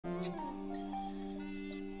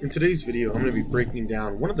In today's video, I'm going to be breaking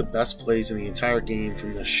down one of the best plays in the entire game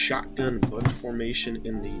from the shotgun bunch formation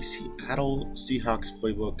in the Seattle Seahawks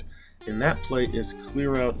playbook, and that play is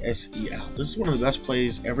Clearout SE out. This is one of the best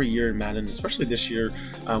plays every year in Madden, especially this year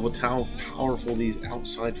with how powerful these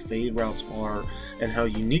outside fade routes are and how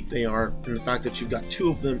unique they are, and the fact that you've got two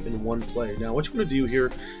of them in one play. Now, what you want to do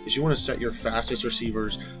here is you want to set your fastest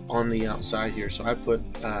receivers on the outside here. So I put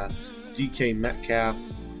DK Metcalf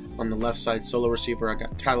on the left side solo receiver. I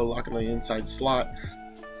got Tyler Lockett on the inside slot,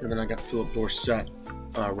 and then I got Philip Dorsett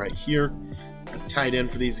right here. Tight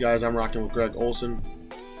end for these guys, I'm rocking with Greg Olsen,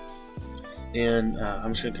 and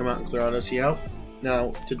I'm just going to come out and clear out SE out.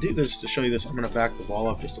 Now, to do this, to show you this, I'm going to back the ball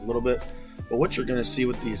up just a little bit, but what you're going to see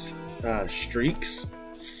with these streaks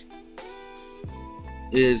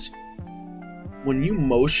is when you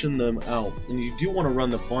motion them out, and you do want to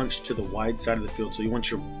run the bunch to the wide side of the field, so you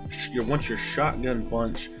want your shotgun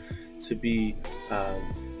bunch to be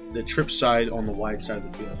the trip side on the wide side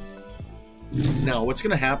of the field. Now, what's going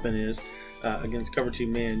to happen is against cover 2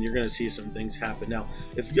 man, you're going to see some things happen. Now,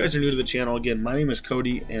 if you guys are new to the channel, again, my name is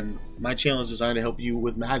Cody, and my channel is designed to help you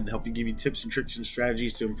with Madden, help you give you tips and tricks and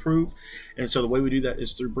strategies to improve. And so the way we do that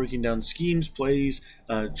is through breaking down schemes, plays,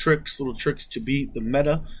 tricks, little tricks to beat the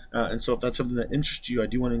meta. And so if that's something that interests you, I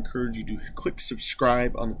do want to encourage you to click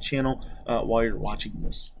subscribe on the channel while you're watching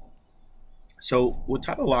this. So with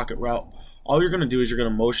Tyler Lockett route, all you're going to do is you're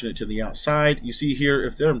going to motion it to the outside. You see here,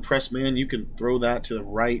 if they're in press man, you can throw that to the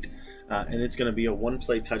right, and it's going to be a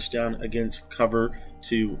one-play touchdown against cover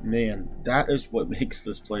 2 man. That is what makes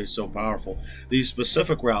this play so powerful. These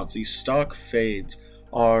specific routes, these stock fades,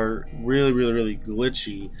 are really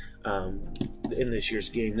glitchy in this year's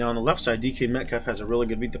game. Now on the left side, DK Metcalf has a really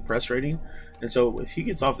good beat the press rating, and so if he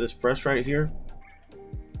gets off this press right here,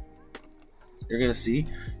 you're going to see,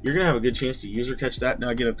 you're going to have a good chance to user catch that. Now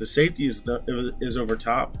again, if the safety is over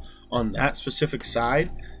top on that specific side,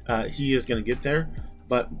 he is going to get there.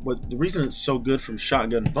 But the reason it's so good from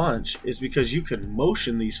shotgun bunch is because you can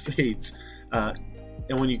motion these fades, and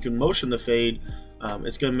when you can motion the fade,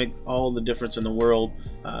 it's going to make all the difference in the world.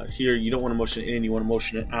 Here, you don't want to motion it in, you want to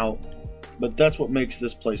motion it out. But that's what makes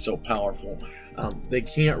this play so powerful. They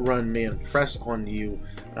can't run man press on you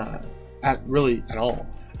at all.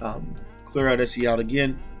 Clear out SE out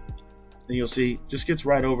again, and you'll see just gets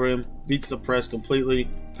right over him, beats the press completely,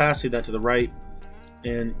 passing that to the right,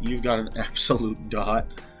 and you've got an absolute dot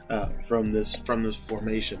from this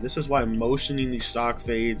formation. This is why motioning these stock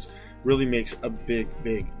fades really makes a big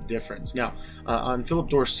difference. Now on Philip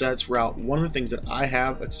Dorsett's route, one of the things that I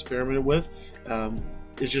have experimented with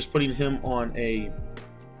is just putting him on a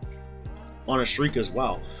streak as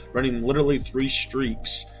well, running literally 3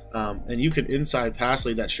 streaks. And you can inside pass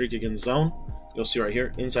lead that streak against zone. You'll see right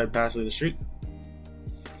here, inside pass lead the streak.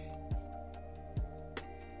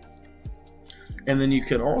 And then you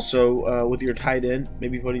can also, with your tight end,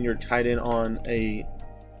 maybe putting your tight end on a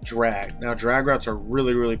drag. Now, drag routes are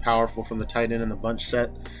really powerful from the tight end and the bunch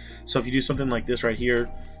set. So if you do something like this right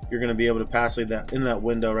here, you're going to be able to pass lead that in that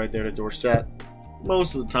window right there to Dorsett.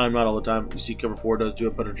 Most of the time, not all the time. You see cover 4 does do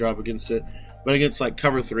a better job against it. But against like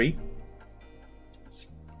cover 3,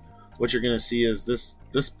 what you're going to see is this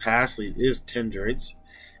pass lead is tender.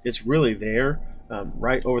 It's really there,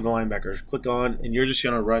 right over the linebackers. Click on, and you're just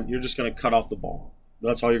going to run. You're just going to cut off the ball.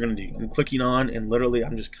 That's all you're going to do. I'm clicking on, and literally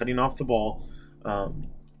I'm just cutting off the ball.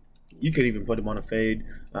 You could even put him on a fade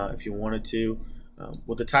if you wanted to.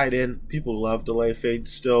 With the tight end, people love delay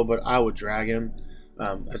fades still, but I would drag him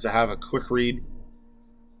as I have a quick read.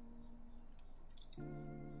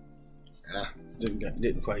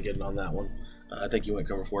 Didn't quite get it on that one. I think you went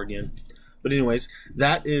cover 4 again. But anyways,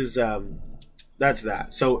 that is that's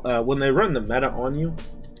that. So when they run the meta on you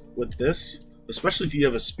with this, especially if you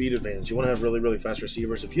have a speed advantage, you want to have really fast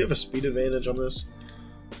receivers. If you have a speed advantage on this,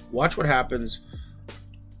 watch what happens.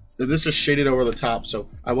 This is shaded over the top. So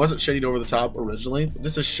I wasn't shading over the top originally, but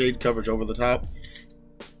this is shade coverage over the top.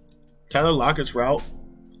 Tyler Lockett's route,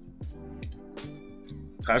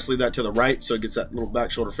 pass lead that to the right, so it gets that little back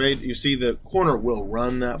shoulder fade. You see the corner will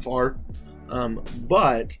run that far.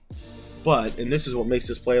 But, and this is what makes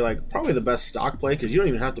this play like probably the best stock play, because you don't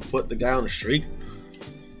even have to put the guy on a streak.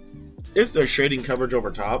 If they're shading coverage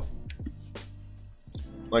over top,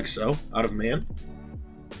 like so, out of man,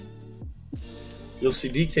 you'll see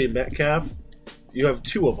DK Metcalf. You have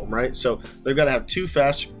 2 of them, right? So they've got to have 2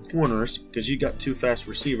 fast corners because you got 2 fast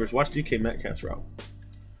receivers. Watch DK Metcalf's route.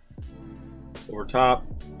 Over top,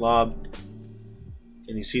 lob,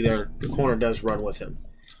 and you see there the corner does run with him.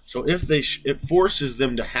 So if it forces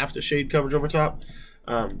them to have to shade coverage over top,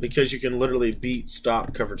 because you can literally beat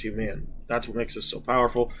stock cover 2 man. That's what makes this so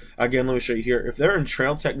powerful. Again, let me show you here. If they're in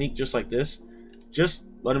trail technique just like this, just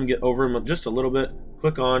let them get over him just a little bit.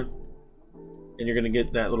 Click on, and you're going to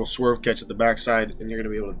get that little swerve catch at the backside, and you're going to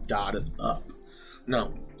be able to dot it up.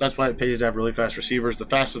 Now, that's why it pays to have really fast receivers. The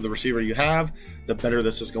faster the receiver you have, the better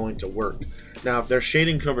this is going to work. Now, if they're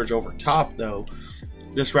shading coverage over top, though,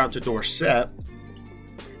 this route to Dorsett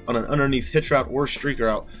on an underneath hitch route or streak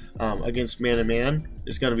route against man-to-man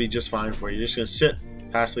is going to be just fine for you. You're just going to sit,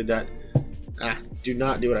 pass lead that. Do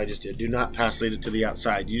not do what I just did. Do not pass lead it to the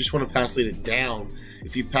outside. You just want to pass lead it down.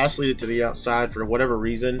 If you pass lead it to the outside for whatever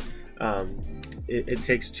reason, it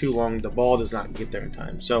takes too long. The ball does not get there in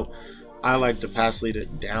time. So I like to pass lead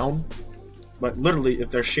it down. But literally,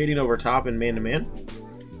 if they're shading over top in man-to-man,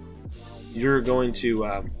 you're going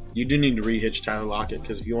to you do need to re-hitch Tyler Lockett,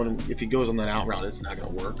 because if he goes on that out route, it's not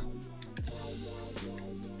going to work.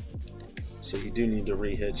 So you do need to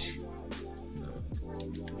re-hitch.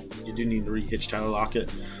 You do need to re-hitch Tyler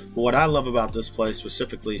Lockett. But what I love about this play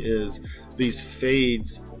specifically is these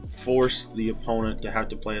fades force the opponent to have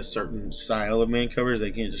to play a certain style of man coverage.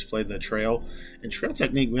 They can't just play the trail. And trail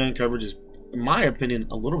technique man coverage is, in my opinion,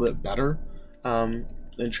 a little bit better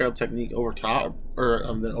than trail technique over top, or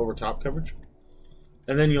than over top coverage.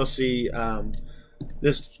 And then you'll see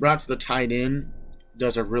this route to the tight end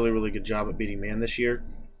does a really, really good job at beating man this year.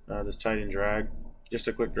 This tight end drag, just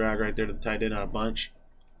a quick drag right there to the tight end on a bunch,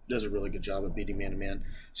 does a really good job at beating man-to-man.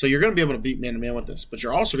 So you're going to be able to beat man-to-man with this, but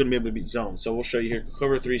you're also going to be able to beat zone. So we'll show you here,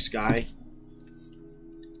 cover 3 sky,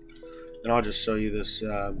 and I'll just show you this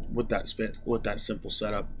with that simple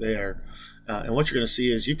setup there. And what you're going to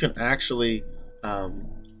see is you can actually,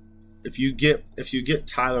 if you get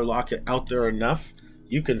Tyler Lockett out there enough,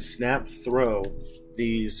 you can snap throw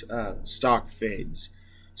these stock fades.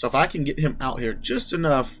 So if I can get him out here just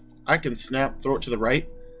enough, I can snap throw it to the right,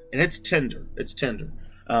 and it's tender. It's tender.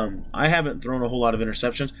 I haven't thrown a whole lot of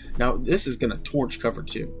interceptions. Now, this is going to torch cover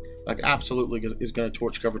 2. Like, absolutely is going to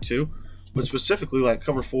torch cover 2. But specifically, like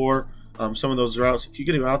cover 4, some of those routes, if you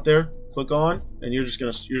get him out there, click on, and you're just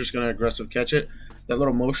gonna aggressive catch it. That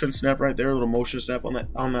little motion snap right there, little motion snap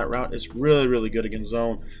on that route is really, really good against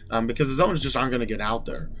zone, because the zones just aren't going to get out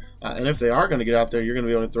there. And if they are going to get out there, you're going to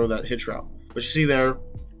be able to throw that hitch route. But you see there,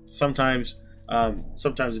 sometimes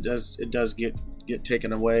it does get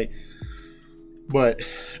taken away. But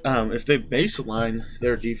if they baseline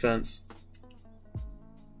their defense,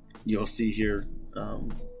 you'll see here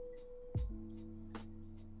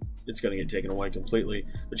it's going to get taken away completely.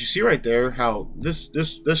 But you see right there how this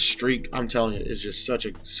streak, I'm telling you, is just such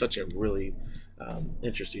a really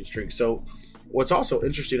interesting streak. So what's also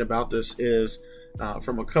interesting about this is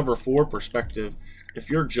from a cover 4 perspective, if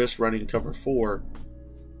you're just running cover 4,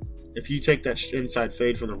 if you take that inside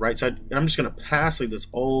fade from the right side, and I'm just going to pass lead this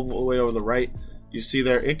all the way over the right, you see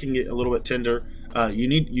there, it can get a little bit tender.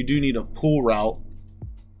 You do need a pull route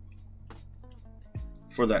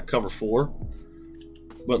for that cover 4.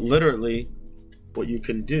 But literally, what you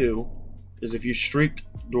can do is if you streak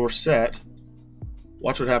Dorsett,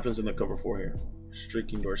 watch what happens in the cover 4 here.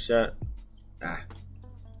 Streaking Dorsett.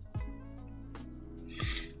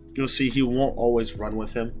 You'll see he won't always run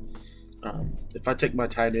with him. If I take my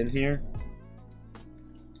tight end here,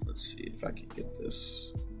 let's see if I can get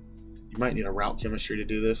this. You might need a route chemistry to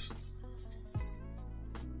do this.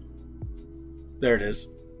 There it is.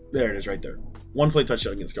 There it is right there. 1 play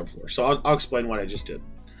touchdown against cover 4. So I'll explain what I just did.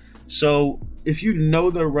 So if you know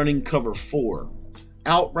they're running cover 4,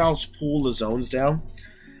 out routes pull the zones down.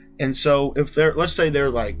 And so if they're, let's say they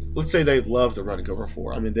love to run cover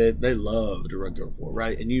 4. I mean, they love to run cover 4,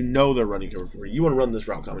 right? And you know they're running cover 4. You want to run this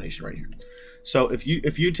route combination right here. So if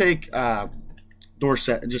you take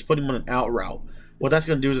Dorsett and just put him on an out route, what that's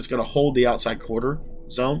going to do is it's going to hold the outside quarter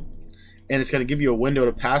zone, and it's going to give you a window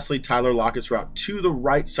to pass lead Tyler Lockett's route to the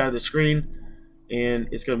right side of the screen, and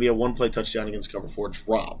it's going to be a 1 play touchdown against cover 4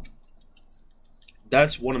 drop.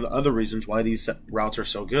 That's one of the other reasons why these routes are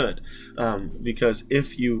so good, because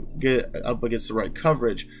if you get up against the right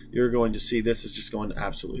coverage, you're going to see this is just going to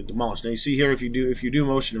absolutely demolish. Now you see here, if you do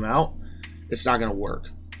motion them out, it's not going to work.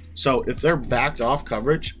 So if they're backed off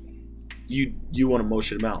coverage, you want to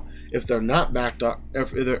motion them out. If they're not backed off,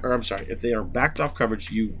 if they are backed off coverage,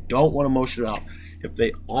 you don't want to motion them out. If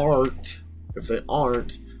they aren't,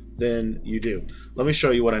 then you do. Let me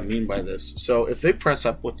show you what I mean by this. So if they press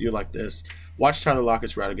up with you like this, watch Tyler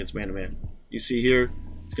Lockett's route against man-to-man. You see here,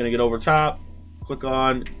 it's going to get over top, click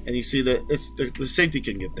on, and you see that it's the safety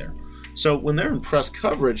can get there. So when they're in press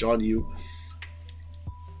coverage on you,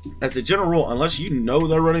 as a general rule, unless you know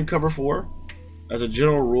they're running cover 4, as a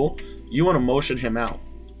general rule, you want to motion him out,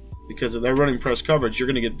 because if they're running press coverage, you're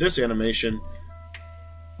going to get this animation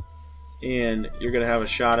and you're going to have a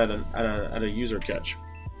shot at a user catch.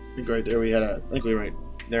 I think right there we had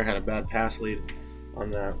had a bad pass lead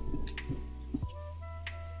on that.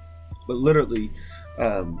 But literally,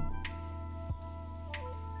 there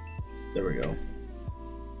we go.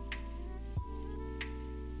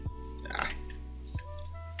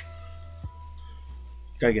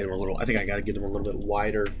 Gotta get him a little. I think I gotta get him a little bit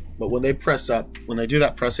wider. But when they press up, when they do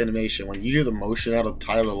that press animation, when you do the motion out of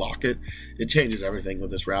Tyler Lockett, it changes everything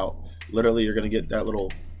with this route. Literally, you're gonna get that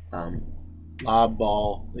little lob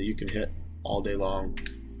ball that you can hit all day long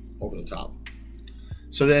over the top.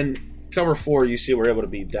 So then cover 4, you see we're able to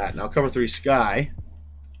beat that. Now cover 3 sky.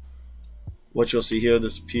 What you'll see here,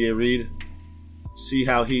 this PA Reed. See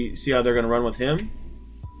how they're gonna run with him.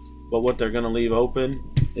 But what they're going to leave open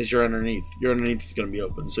is your underneath. Your underneath is going to be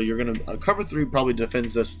open. So you're going to cover 3 probably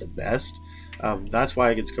defends this the best. That's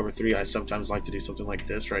why against cover 3, I sometimes like to do something like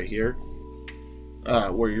this right here,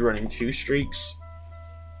 where you're running 2 streaks.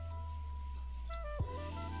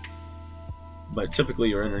 But typically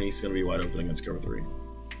your underneath is going to be wide open against cover 3.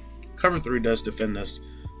 Cover 3 does defend this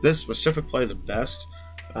specific play the best,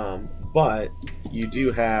 but you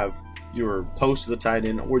do have your post to the tight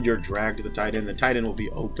end or your drag to the tight end. The tight end will be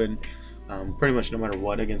open pretty much no matter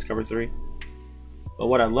what against cover 3. But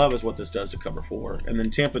what I love is what this does to cover 4. And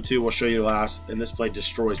then Tampa 2 will show you last, and this play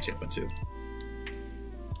destroys Tampa 2.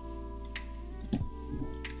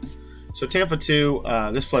 So Tampa 2,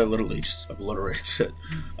 this play literally just obliterates it.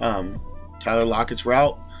 Tyler Lockett's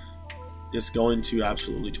route is going to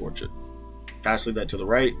absolutely torch it. Pass lead that to the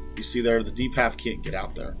right. You see there, the deep half can't get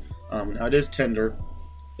out there. Now it is tender.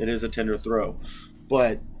 It is a tender throw,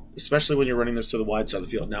 but especially when you're running this to the wide side of the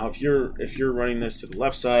field. Now, if you're running this to the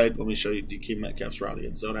left side, let me show you DK Metcalf's route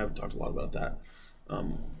in zone. I haven't talked a lot about that,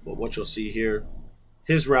 but what you'll see here,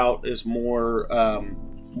 his route is more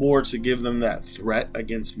to give them that threat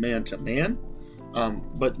against man-to-man.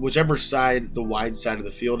 But whichever side the wide side of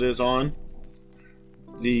the field is on,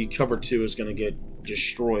 the cover 2 is going to get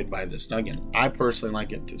destroyed by this. Now, again, I personally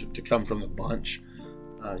like it to come from the bunch.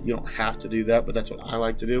 You don't have to do that, but that's what I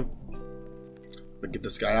like to do. But get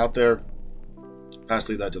this guy out there, pass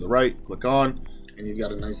lead that to the right, click on, and you've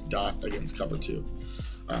got a nice dot against cover 2.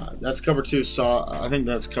 That's cover 2 I think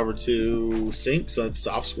that's cover 2 sink, so it's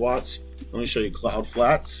soft squats. Let me show you cloud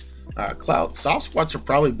flats. Soft squats are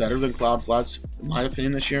probably better than cloud flats, in my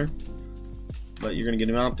opinion, this year. But you're going to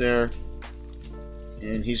get him out there,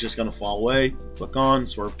 and he's just going to fall away. Click on,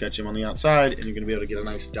 swerve, catch him on the outside, and you're going to be able to get a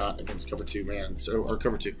nice dot against cover 2 man, or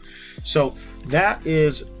cover 2. So that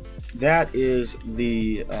is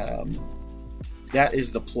the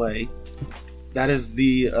play. That is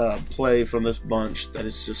the play from this bunch that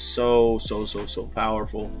is just so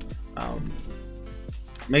powerful.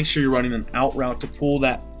 Make sure you're running an out route to pull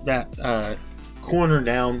that corner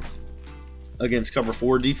down against cover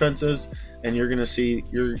 4 defenses, and you're going to see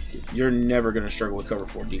you're never going to struggle with cover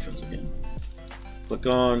 4 defense again. Click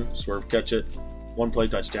on, swerve, catch it, 1 play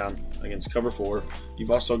touchdown against cover 4. You've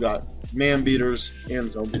also got man beaters and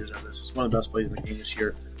zone beaters on this. It's one of the best plays in the game this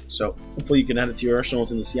year. So hopefully you can add it to your arsenal.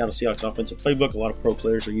 It's in the Seattle Seahawks offensive playbook. A lot of pro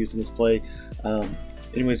players are using this play.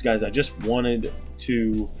 Anyways, guys, I just wanted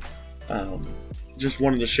to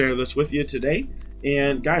share this with you today.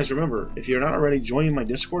 And guys, remember, if you're not already joining my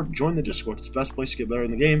Discord, join the Discord. It's the best place to get better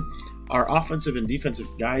in the game. Our offensive and defensive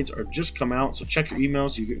guides are just come out, so check your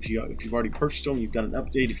emails. If you've already purchased them, you've got an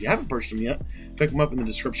update. If you haven't purchased them yet, pick them up in the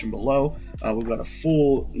description below. We've got a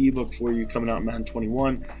full ebook for you coming out in Madden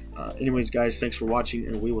 21. Anyways, guys, thanks for watching,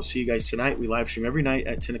 and we will see you guys tonight. We live stream every night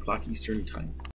at 10 o'clock Eastern time.